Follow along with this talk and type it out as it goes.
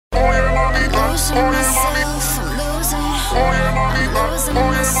She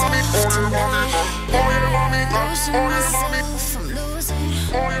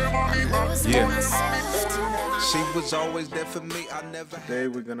was always there for me. I never. Today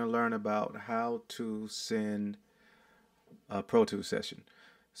we're going to learn about how to send a Pro Tools session.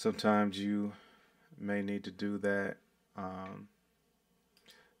 Sometimes you may need to do that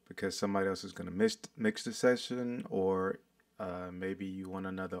because somebody else is going to mix the session, or maybe you want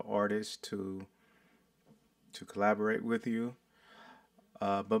another artist to collaborate with you.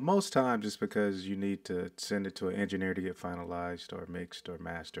 But most times it's because you need to send it to an engineer to get finalized or mixed or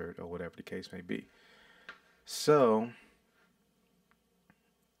mastered or whatever the case may be. So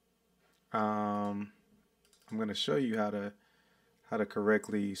I'm going to show you how to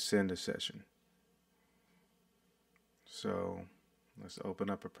correctly send a session. So let's open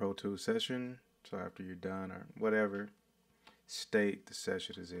up a Pro Tools session. So after you're done or whatever state the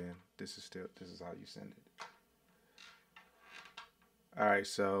session is in, this is how you send it. All right,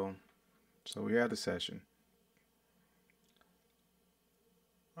 so we have the session.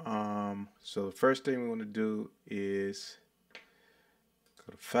 So the first thing we want to do is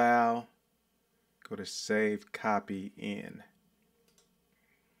go to File, go to Save Copy In.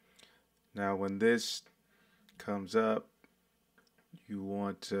 Now when this comes up, you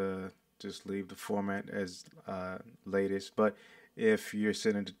want to just leave the format as latest, but if you're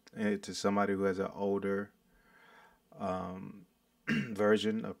sending it to somebody who has an older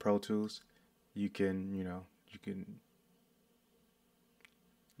version of Pro Tools, you can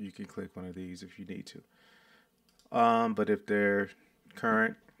click one of these if you need to. But if they're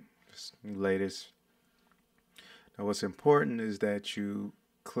current, latest. Now what's important is that you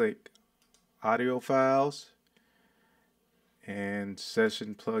click audio files and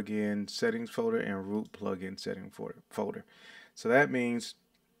session plugin settings folder and root plugin setting folder. So that means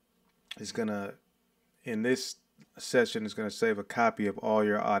it's gonna, in this session, is gonna save a copy of all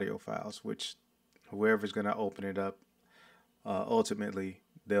your audio files, which whoever's gonna open it up, ultimately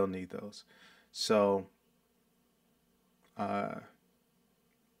they'll need those. So I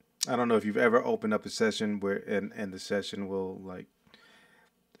don't know if you've ever opened up a session where and the session will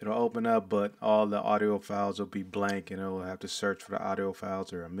it'll open up, but all the audio files will be blank, and it'll have to search for the audio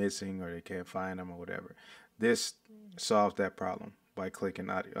files that are missing, or they can't find them, or whatever. This solves that problem by clicking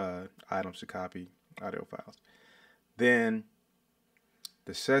items to copy audio files. Then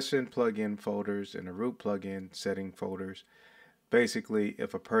the session plugin folders and the root plugin setting folders. Basically,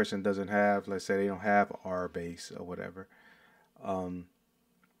 if a person doesn't have, let's say they don't have RBass or whatever,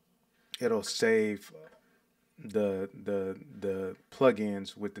 it'll save the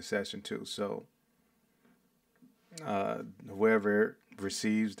plugins with the session too. So whoever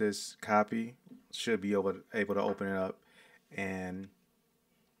receives this copy should be able to open it up, and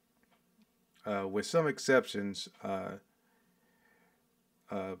with some exceptions,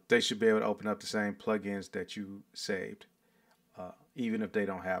 they should be able to open up the same plugins that you saved, even if they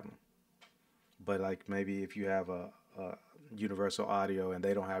don't have them. But like maybe if you have a universal audio and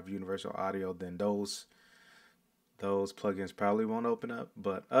they don't have universal audio, then those plugins probably won't open up.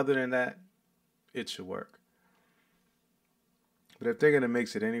 But other than that, it should work. But if they're going to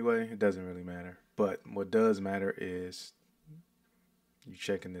mix it anyway, it doesn't really matter. But what does matter is you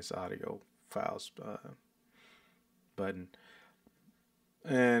checking this audio files button.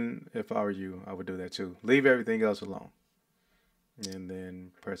 And if I were you, I would do that too. Leave everything else alone. And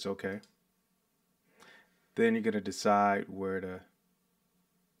then press OK. Then you're going to decide where to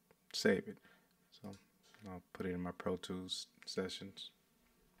save it. So I'll put it in my Pro Tools sessions.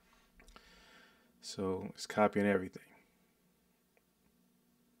 So it's copying everything.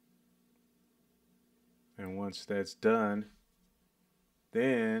 And once that's done,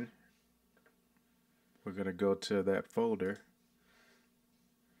 then we're going to go to that folder,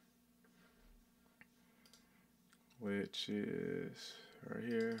 which is right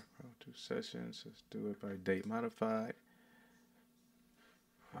here, Pro Tools Sessions. Let's do it by date modified.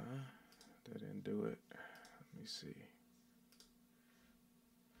 That didn't do it. Let me see.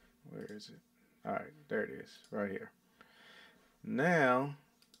 Where is it? All right, there it is, right here. Now,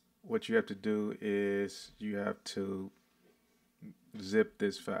 what you have to do is you have to zip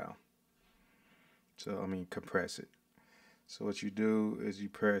this file. So, compress it. So what you do is you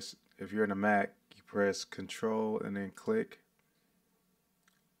press, if you're in a Mac, you press Control and then click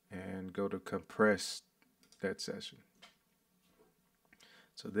and go to compress that session.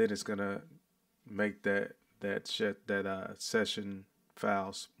 So then it's gonna make that session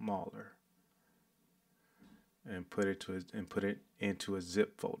file smaller and put it into a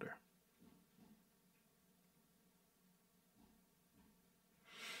zip folder.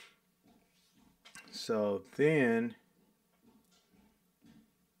 So then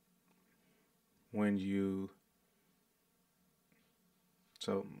when you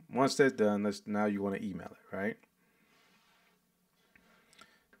so once that's done, now you want to email it, right?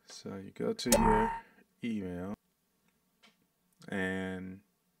 So you go to your email and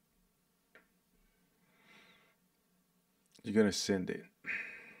you're gonna send it.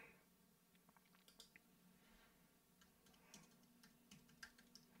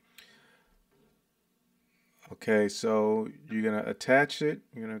 Okay, so you're gonna attach it.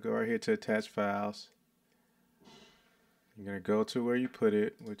 You're gonna go right here to attach files. You're gonna go to where you put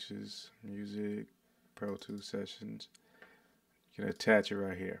it, which is music, Protools Sessions. You're gonna attach it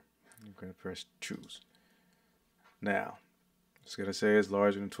right here. You're gonna press choose. Now, it's gonna say it's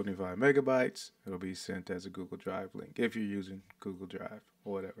larger than 25 megabytes. It'll be sent as a Google Drive link if you're using Google Drive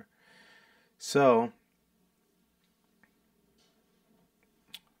or whatever. So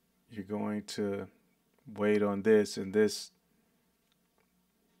you're going to wait on this, and this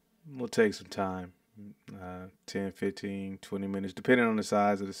will take some time, 10, 15, 20 minutes, depending on the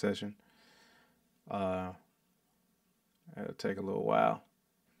size of the session. It'll take a little while.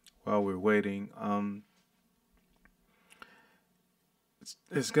 While we're waiting,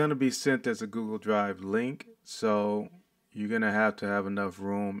 it's going to be sent as a Google Drive link, so you're going to have enough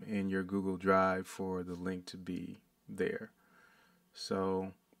room in your Google Drive for the link to be there.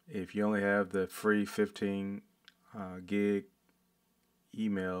 So if you only have the free 15 gig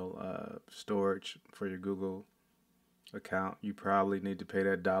email storage for your Google account, you probably need to pay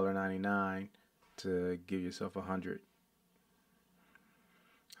that $1.99 to give yourself 100,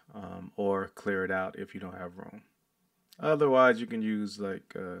 or clear it out if you don't have room. Otherwise, you can use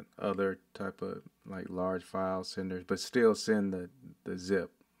like other type of like large file senders, but still send the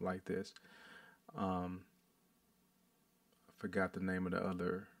zip like this. I forgot the name of the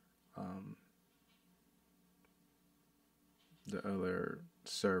other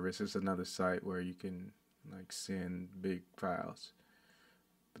service. It's another site where you can like send big files.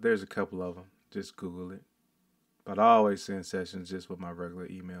 But there's a couple of them. Just Google it. But I always send sessions just with my regular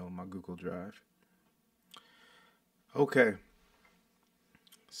email, my Google Drive. Okay.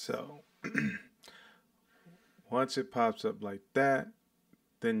 So once it pops up like that,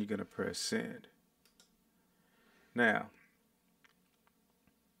 then you're going to press send. Now,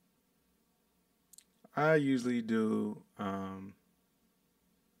 I usually do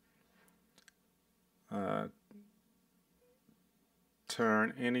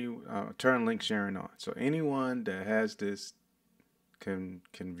turn link sharing on. So anyone that has this can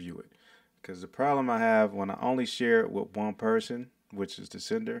view it. Because the problem I have when I only share it with one person, which is the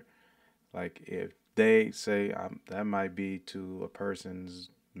sender, like if they say that might be to a person's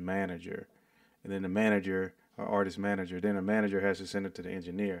manager, and then the manager or artist manager, then the manager has to send it to the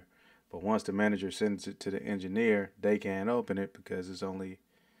engineer. But once the manager sends it to the engineer, they can't open it because it's only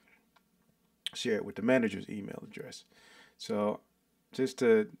shared with the manager's email address. So just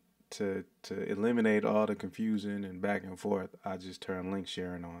to eliminate all the confusion and back and forth, I just turn link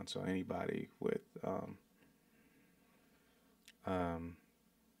sharing on, so anybody with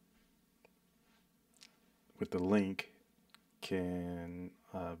the link can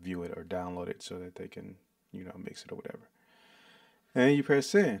view it or download it so that they can mix it or whatever. And you press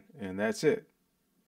send, and that's it.